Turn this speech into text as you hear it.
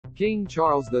King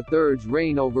Charles III's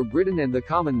reign over Britain and the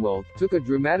Commonwealth took a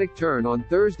dramatic turn on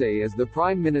Thursday as the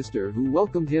Prime Minister who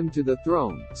welcomed him to the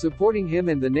throne, supporting him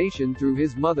and the nation through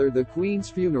his mother the Queen's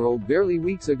funeral barely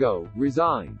weeks ago,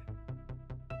 resigned.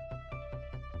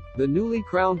 The newly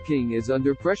crowned king is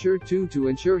under pressure too to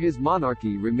ensure his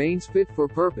monarchy remains fit for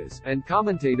purpose, and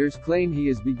commentators claim he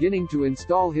is beginning to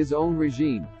install his own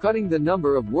regime, cutting the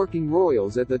number of working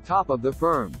royals at the top of the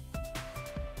firm.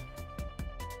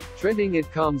 Trending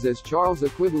it comes as Charles'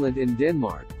 equivalent in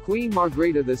Denmark, Queen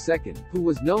Margrethe II, who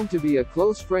was known to be a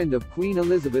close friend of Queen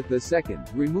Elizabeth II,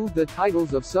 removed the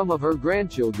titles of some of her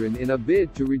grandchildren in a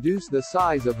bid to reduce the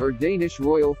size of her Danish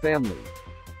royal family.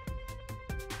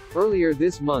 Earlier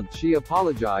this month she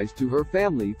apologized to her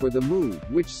family for the move,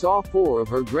 which saw 4 of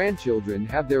her grandchildren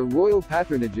have their royal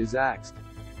patronages axed.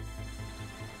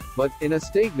 But, in a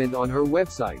statement on her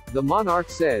website, the monarch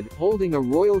said, holding a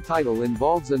royal title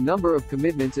involves a number of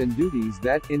commitments and duties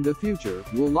that, in the future,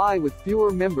 will lie with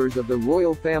fewer members of the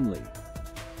royal family.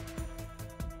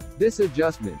 This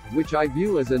adjustment, which I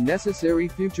view as a necessary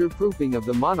future-proofing of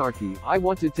the monarchy, I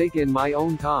want to take in my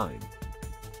own time.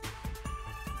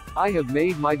 I have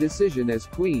made my decision as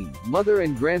queen, mother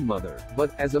and grandmother,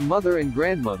 but, as a mother and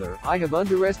grandmother, I have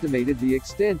underestimated the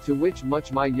extent to which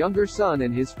much my younger son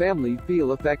and his family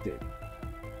feel affected.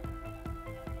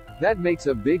 That makes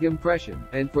a big impression,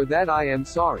 and for that I am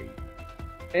sorry.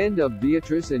 End of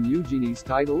Beatrice and Eugenie's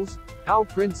titles? How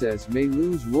princess may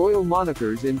lose royal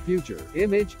monikers in future.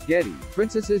 Image, Getty.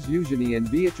 Princesses Eugenie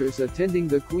and Beatrice attending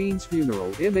the Queen's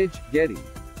funeral. Image, Getty.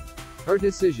 Her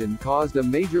decision caused a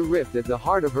major rift at the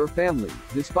heart of her family,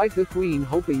 despite the Queen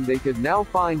hoping they could now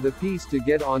find the peace to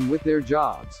get on with their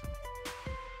jobs.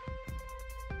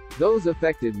 Those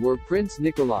affected were Prince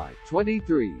Nikolai,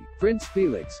 23, Prince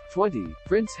Felix, 20,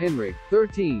 Prince Henrik,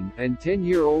 13, and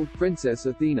 10-year-old Princess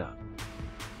Athena.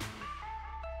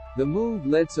 The move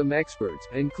led some experts,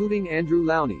 including Andrew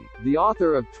Lowney, the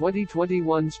author of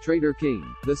 2021's Traitor King,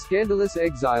 The Scandalous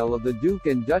Exile of the Duke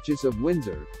and Duchess of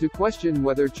Windsor, to question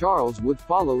whether Charles would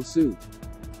follow suit.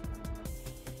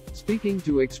 Speaking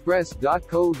to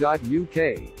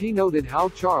Express.co.uk, he noted how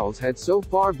Charles had so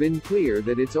far been clear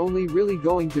that it's only really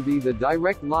going to be the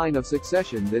direct line of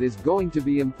succession that is going to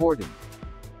be important.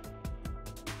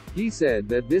 He said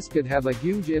that this could have a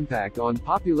huge impact on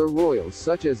popular royals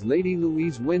such as Lady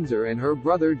Louise Windsor and her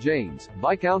brother James,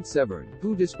 Viscount Severn,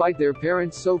 who despite their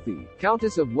parents Sophie,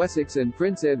 Countess of Wessex and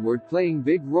Prince Edward playing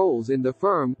big roles in the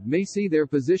firm, may see their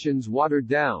positions watered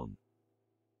down.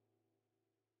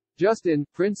 Justin,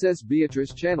 Princess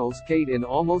Beatrice channels Kate in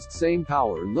almost same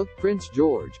power look Prince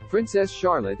George, Princess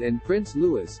Charlotte and Prince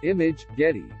Louis. Image,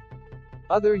 Getty.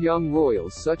 Other young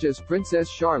royals such as Princess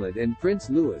Charlotte and Prince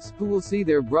Louis, who will see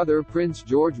their brother Prince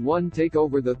George I take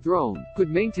over the throne, could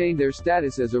maintain their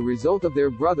status as a result of their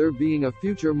brother being a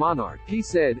future monarch, he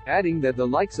said, adding that the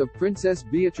likes of Princess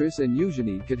Beatrice and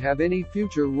Eugenie could have any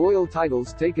future royal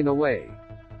titles taken away.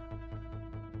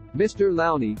 Mr.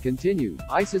 Lowney continued,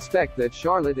 I suspect that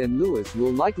Charlotte and Louis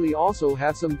will likely also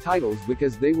have some titles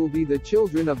because they will be the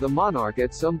children of the monarch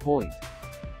at some point.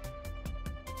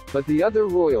 But the other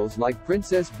royals like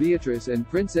Princess Beatrice and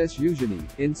Princess Eugenie,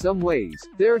 in some ways,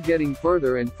 they're getting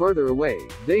further and further away.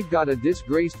 They've got a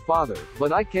disgraced father,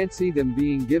 but I can't see them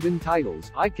being given titles.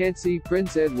 I can't see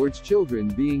Prince Edward's children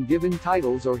being given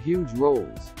titles or huge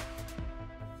roles.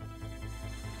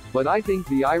 But I think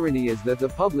the irony is that the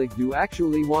public do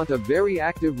actually want a very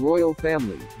active royal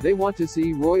family. They want to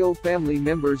see royal family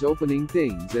members opening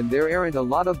things and there aren't a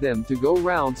lot of them to go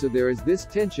round, so there is this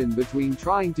tension between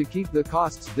trying to keep the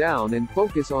costs down and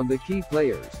focus on the key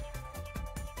players.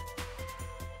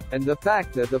 And the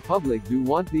fact that the public do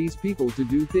want these people to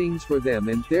do things for them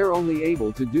and they're only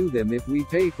able to do them if we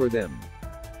pay for them.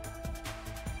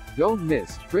 Don't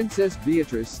miss, Princess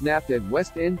Beatrice snapped at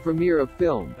West End premiere of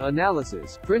film,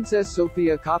 Analysis, Princess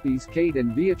Sophia copies Kate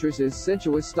and Beatrice's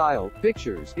sensuous style,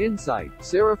 pictures, insight,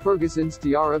 Sarah Ferguson's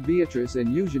tiara Beatrice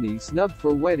and Eugenie snubbed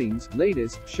for weddings,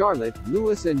 latest, Charlotte,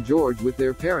 Louis and George with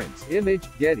their parents, Image,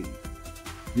 Getty.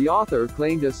 The author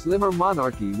claimed a slimmer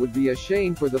monarchy would be a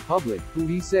shame for the public, who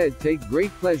he said take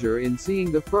great pleasure in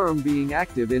seeing the firm being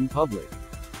active in public.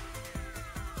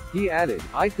 He added,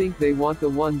 I think they want the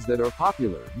ones that are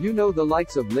popular, you know, the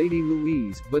likes of Lady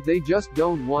Louise, but they just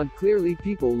don't want clearly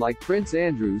people like Prince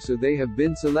Andrew, so they have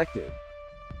been selective.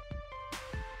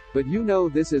 But you know,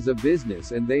 this is a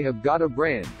business and they have got a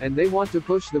brand, and they want to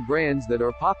push the brands that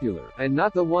are popular, and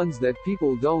not the ones that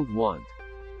people don't want.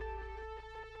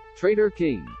 Traitor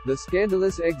King, The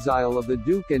Scandalous Exile of the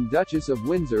Duke and Duchess of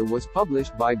Windsor was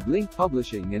published by Blink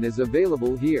Publishing and is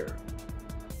available here.